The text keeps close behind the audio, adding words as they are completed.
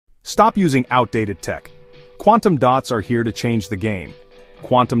Stop using outdated tech. Quantum dots are here to change the game.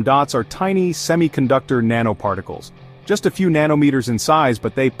 Quantum dots are tiny semiconductor nanoparticles. Just a few nanometers in size,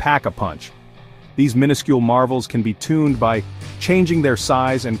 but they pack a punch. These minuscule marvels can be tuned by changing their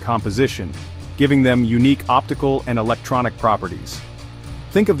size and composition, giving them unique optical and electronic properties.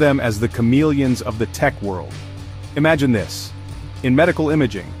 Think of them as the chameleons of the tech world. Imagine this. In medical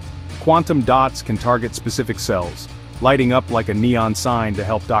imaging, quantum dots can target specific cells, lighting up like a neon sign to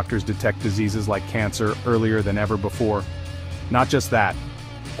help doctors detect diseases like cancer earlier than ever before. Not just that,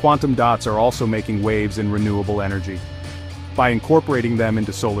 quantum dots are also making waves in renewable energy. By incorporating them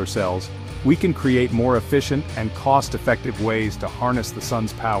into solar cells, we can create more efficient and cost-effective ways to harness the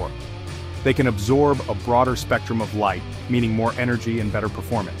sun's power. They can absorb a broader spectrum of light, meaning more energy and better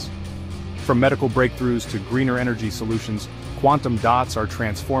performance. From medical breakthroughs to greener energy solutions, quantum dots are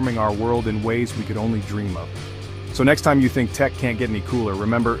transforming our world in ways we could only dream of. So next time you think tech can't get any cooler,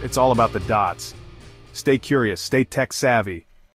 remember, it's all about the dots. Stay curious, stay tech savvy,